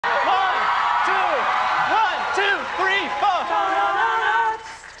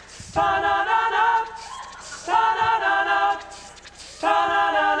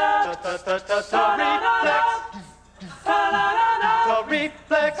reflex,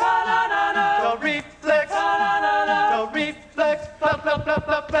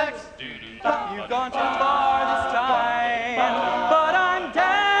 reflex. You've gone too far this time, but I'm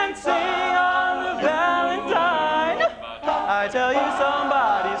dancing on the Valentine. I tell you,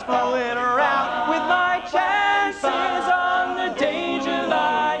 somebody's fooling around with my chances on the danger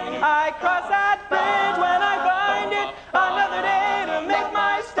line. I cross that bridge when I find it, another day to make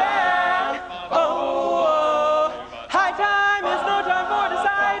my stand. Oh, high time is no time for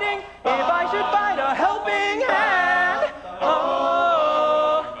deciding if I should find a helping hand.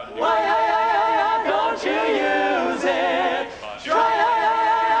 Oh, why, don't you use it? Try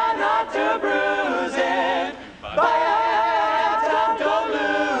not to bruise it. Don't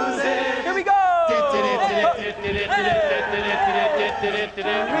lose it. Here we go.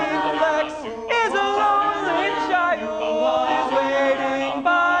 Reflex is a lonely child is waiting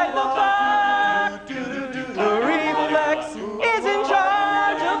by the fire. The reflex is in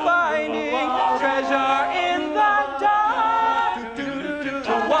charge of finding treasure in the dark.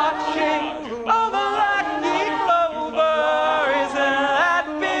 Watching over lucky clover, isn't that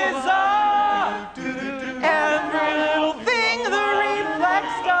bizarre? Every little thing the reflex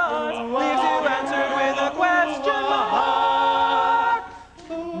does leaves you answered with a question mark.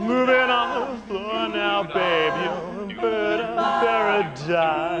 Moving on the floor now, babe, you're a bird of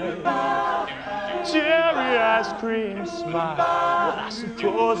paradise. Cherry ice cream smile, I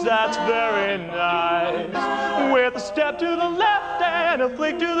suppose that's very nice. With a step to the left and a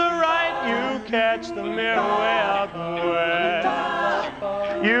flick to the right, you catch the mirror way out the way.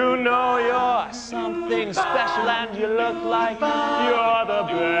 You know you're something special and you look like you're the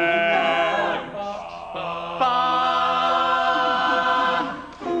best.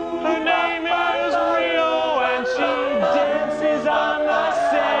 Her name is Rio and she dances on the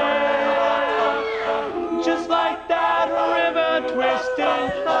sand, just like that river twisting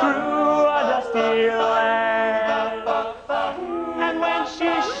through a dusty land. And when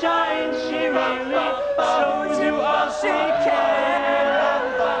she shines, she really shows you all she can.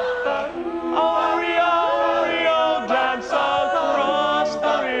 Oh, Rio, Rio, dance across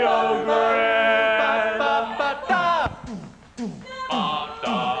the Rio Grande.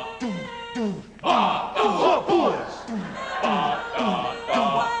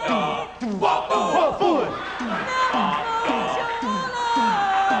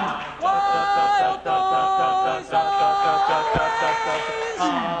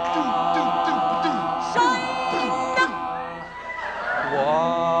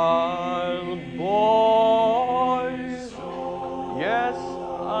 Wild boys, yes,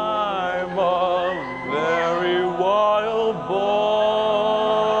 I'm a very wild boy.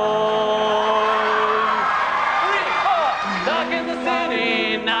 Stuck in the city,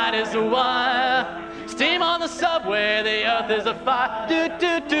 night is a wire. Steam on the subway, the earth is a fire. Do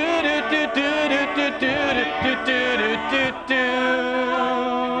do do do do do do do do do do do.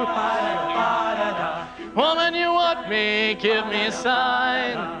 Woman, you want me? Give me a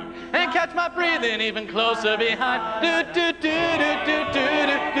sign and catch my breathing even closer behind. Do do do do do do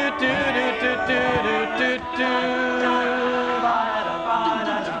do do do do do do.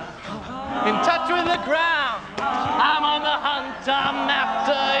 In touch with the ground, I'm on the hunt. I'm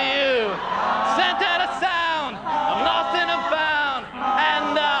after you. Scent out of sound, I'm lost and I'm found,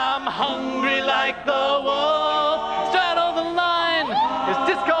 and I'm hungry like the wolf. Straddle the line, it's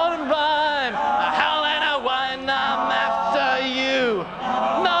discord and rhyme. A howl and a whine, I'm after you.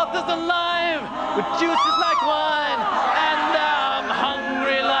 Mouth is alive with juices like wine, and I'm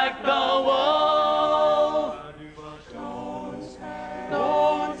hungry like the wolf.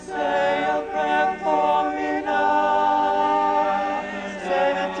 Don't say a prayer for me now.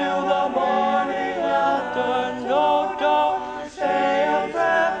 Save it till the morning after. No, don't say a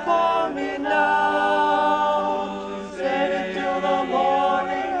prayer for me now. Save it till the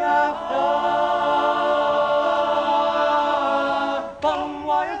morning after. Bum,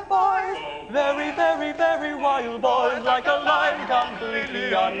 wild boys, very, very, very wild boys, like a lion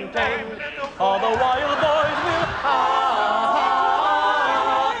completely untamed. All the wild boys will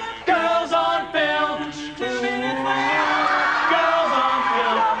girls on film, tuning in for you. Girls on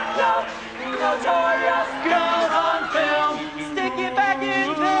film, notorious. Girls on film, stick it back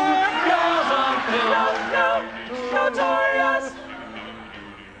in there. Girls on film, notorious.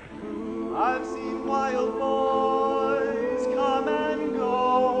 I've seen wild boys come and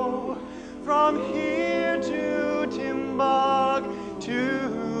go from here to Timbuktu,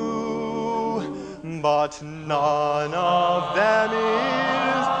 but none of them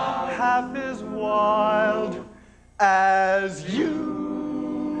is half as wild as you.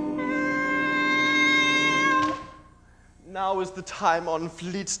 now is the time on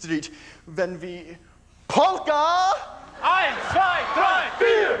Fleet Street when we polka. 1, 2,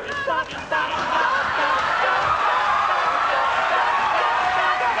 3, 4.